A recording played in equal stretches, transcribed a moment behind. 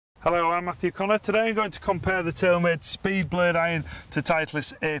Hello, I'm Matthew Connor. Today I'm going to compare the Taylormade Speedblade iron to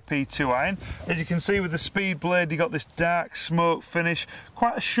Titleist AP2 iron. As you can see with the Speedblade, you got this dark smoke finish,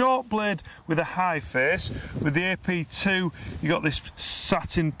 quite a short blade with a high face. With the AP2, you got this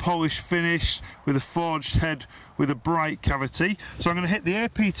satin polish finish with a forged head with a bright cavity. So I'm going to hit the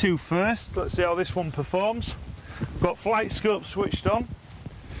AP2 first. Let's see how this one performs. Got flight scope switched on.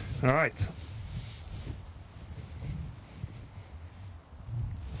 All right.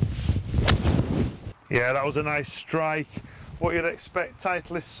 Yeah, that was a nice strike. What you'd expect,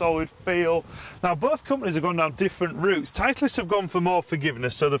 Titleist solid feel. Now both companies have gone down different routes. Titleist have gone for more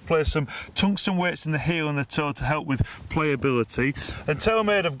forgiveness, so they've placed some tungsten weights in the heel and the toe to help with playability. And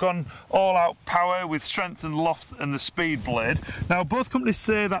Taylormade have gone all out power with strength and loft and the Speedblade. Now both companies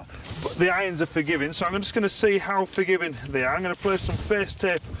say that the irons are forgiving, so I'm just going to see how forgiving they are. I'm going to place some face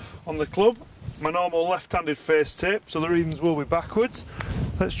tape on the club, my normal left-handed face tape, so the readings will be backwards.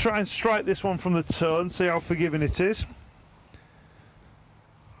 Let's try and strike this one from the toe and see how forgiving it is.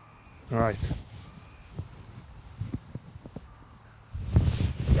 Right.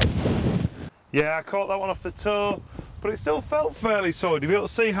 Yeah, I caught that one off the toe, but it still felt fairly solid. You'll be able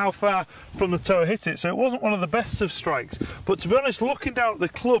to see how far from the toe I hit it, so it wasn't one of the best of strikes. But to be honest, looking down at the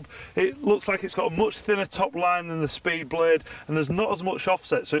club, it looks like it's got a much thinner top line than the Speedblade, and there's not as much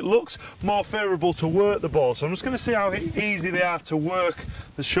offset, so it looks more favourable to work the ball. So I'm just going to see how easy they are to work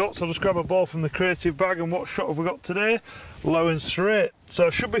the shots. I'll just grab a ball from the creative bag, and what shot have we got today? Low and straight. So I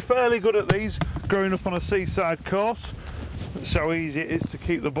should be fairly good at these, growing up on a seaside course. That's how easy it is to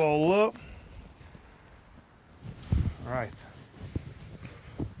keep the ball low. Right.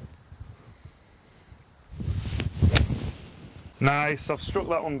 Nice, I've struck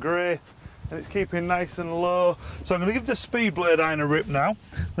that one great, and it's keeping nice and low. So I'm going to give the Speedblade iron a rip now.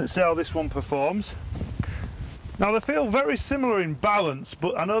 Let's see how this one performs. Now they feel very similar in balance,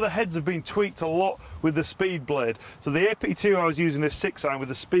 but I know the heads have been tweaked a lot with the Speedblade. So the AP2 I was using a 6 iron, with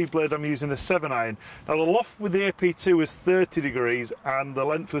the Speedblade I'm using a 7 iron. Now the loft with the AP2 was 30 degrees and the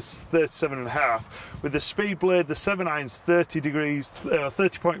length was 37.5. With the Speedblade, the 7 iron's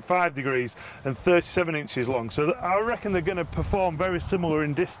 30.5 degrees and 37 inches long. So I reckon they're going to perform very similar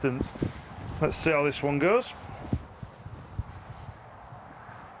in distance. Let's see how this one goes.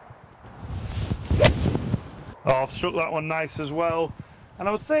 Oh, I've struck that one nice as well, and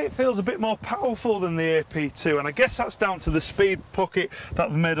I would say it feels a bit more powerful than the AP2, and I guess that's down to the speed pocket that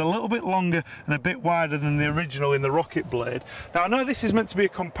they've made a little bit longer and a bit wider than the original in the Rocket Blade. Now I know this is meant to be a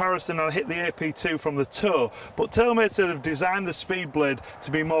comparison, and I hit the AP2 from the toe, but Taylormade said they've designed the Speedblade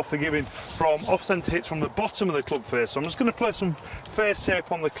to be more forgiving from off-centre hits from the bottom of the club face. So I'm just going to place some face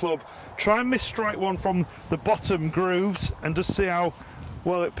tape on the club, try and misstrike one from the bottom grooves, and just see how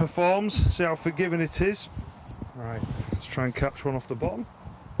well it performs, see how forgiving it is. Right, let's try and catch one off the bottom.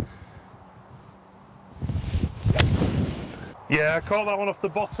 Yeah, I caught that one off the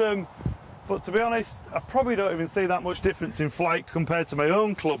bottom, but to be honest, I probably don't even see that much difference in flight compared to my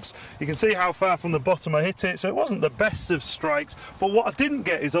own clubs. You can see how far from the bottom I hit it, so it wasn't the best of strikes, but what I didn't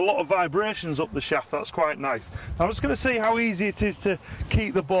get is a lot of vibrations up the shaft. That's quite nice. Now I'm just going to see how easy it is to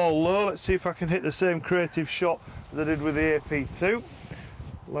keep the ball low. Let's see if I can hit the same creative shot as I did with the AP2.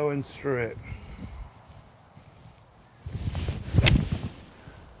 Low and straight.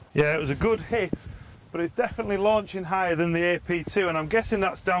 Yeah, it was a good hit, but it's definitely launching higher than the AP2, and I'm guessing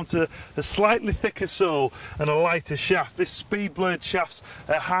that's down to a slightly thicker sole and a lighter shaft. This Speedblade shaft's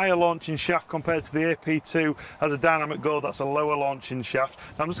a higher launching shaft compared to the AP2. Has a dynamic goal, that's a lower launching shaft.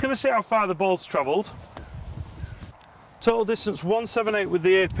 Now I'm just going to see how far the ball's travelled. Total distance 178 with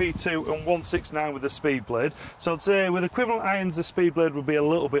the AP2 and 169 with the Speedblade. So I'd say with equivalent irons the Speedblade would be a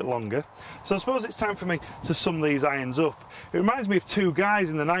little bit longer. So I suppose it's time for me to sum these irons up. It reminds me of two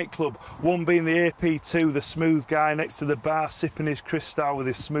guys in the nightclub, one being the AP2, the smooth guy next to the bar sipping his Cristal with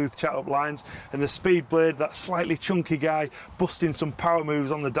his smooth chat up lines, and the Speedblade, that slightly chunky guy busting some power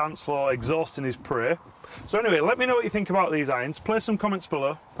moves on the dance floor, exhausting his prey. So anyway, let me know what you think about these irons. Place some comments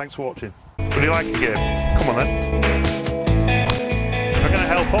below. Thanks for watching. Would you like a game? Come on then. I'm going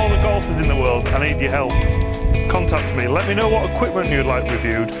to help all the golfers in the world. I need your help. Contact me, let me know what equipment you'd like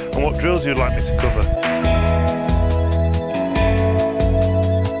reviewed and what drills you'd like me to cover.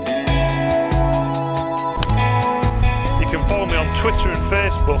 You can follow me on Twitter and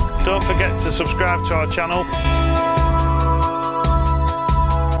Facebook. Don't forget to subscribe to our channel.